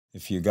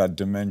If you got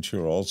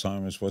dementia or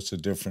Alzheimer's, what's the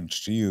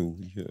difference to you,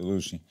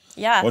 Lucy?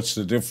 Yeah. What's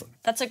the difference?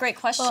 That's a great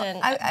question.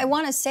 Well, I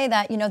want to say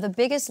that, the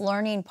biggest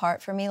learning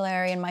part for me,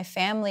 Larry, and my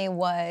family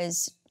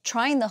was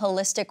trying the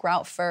holistic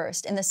route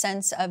first in the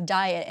sense of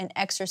diet and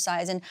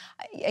exercise. And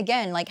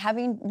again, like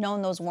having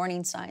known those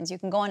warning signs, you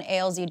can go on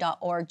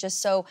alz.org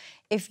just so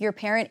if your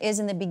parent is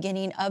in the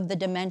beginning of the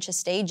dementia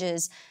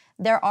stages,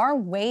 there are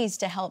ways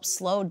to help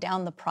slow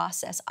down the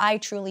process. I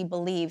truly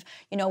believe,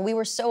 we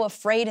were so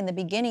afraid in the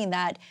beginning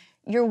that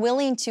you're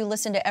willing to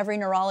listen to every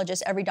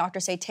neurologist, every doctor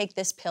say, take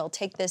this pill,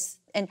 take this.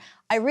 And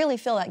I really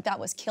feel like that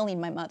was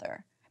killing my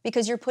mother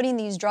because you're putting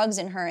these drugs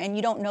in her and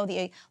you don't know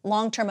the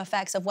long-term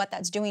effects of what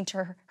that's doing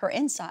to her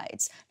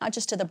insides, not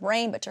just to the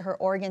brain, but to her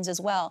organs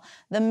as well.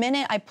 The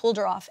minute I pulled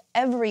her off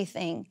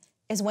everything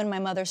is when my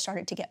mother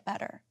started to get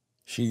better.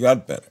 She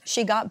got better.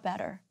 She got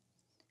better.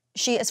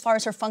 As far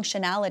as her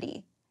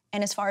functionality,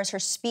 and as far as her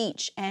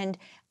speech. And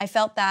I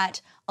felt that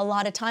a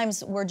lot of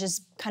times we're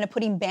just kind of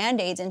putting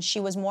Band-Aids, and she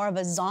was more of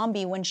a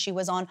zombie when she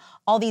was on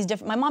all these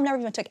different, my mom never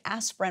even took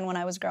aspirin when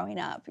I was growing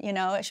up,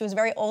 she was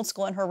very old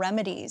school in her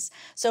remedies.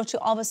 So to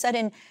all of a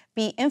sudden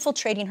be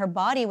infiltrating her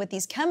body with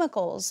these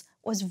chemicals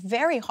was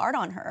very hard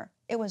on her.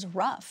 It was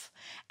rough.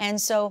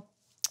 And so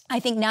I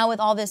think now with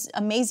all this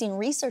amazing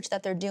research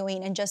that they're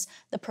doing and just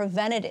the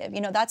preventative,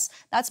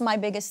 that's my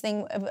biggest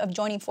thing of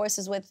joining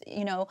forces with,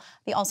 the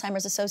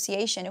Alzheimer's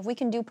Association. If we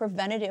can do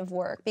preventative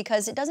work,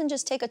 because it doesn't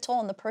just take a toll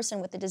on the person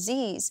with the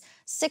disease.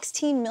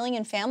 16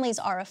 million families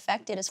are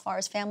affected as far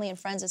as family and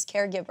friends as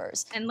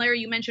caregivers. And Larry,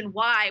 you mentioned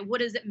why. What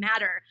does it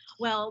matter?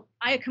 Well,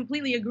 I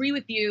completely agree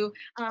with you.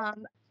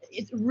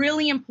 It's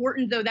really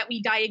important, though, that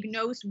we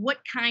diagnose what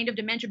kind of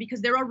dementia,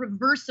 because there are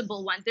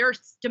reversible ones. There are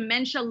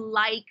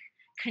dementia-like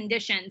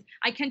conditions.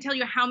 I can tell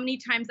you how many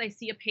times I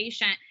see a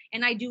patient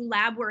and I do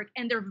lab work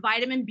and their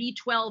vitamin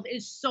B12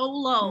 is so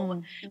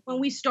low. When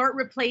we start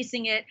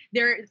replacing it,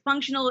 their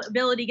functional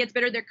ability gets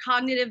better, their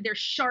cognitive, their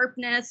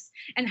sharpness,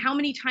 and how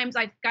many times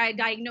I've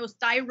diagnosed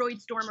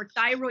thyroid storm or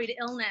thyroid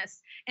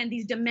illness and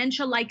these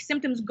dementia-like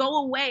symptoms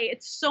go away.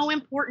 It's so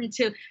important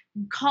to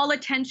call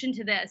attention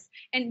to this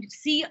and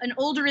see an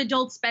older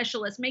adult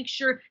specialist, make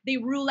sure they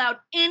rule out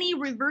any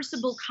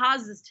reversible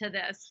causes to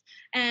this.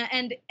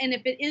 And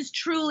if it is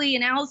truly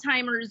an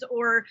Alzheimer's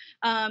or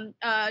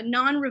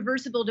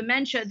non-reversible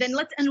dementia, then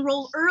let's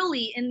enroll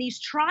early in these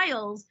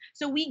trials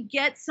so we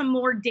get some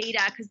more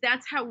data, because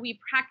that's how we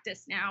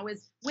practice now,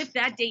 is with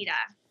that data.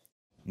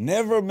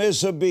 Never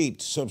miss a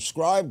beat.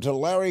 Subscribe to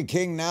Larry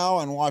King now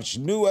and watch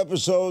new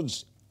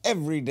episodes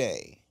every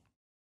day.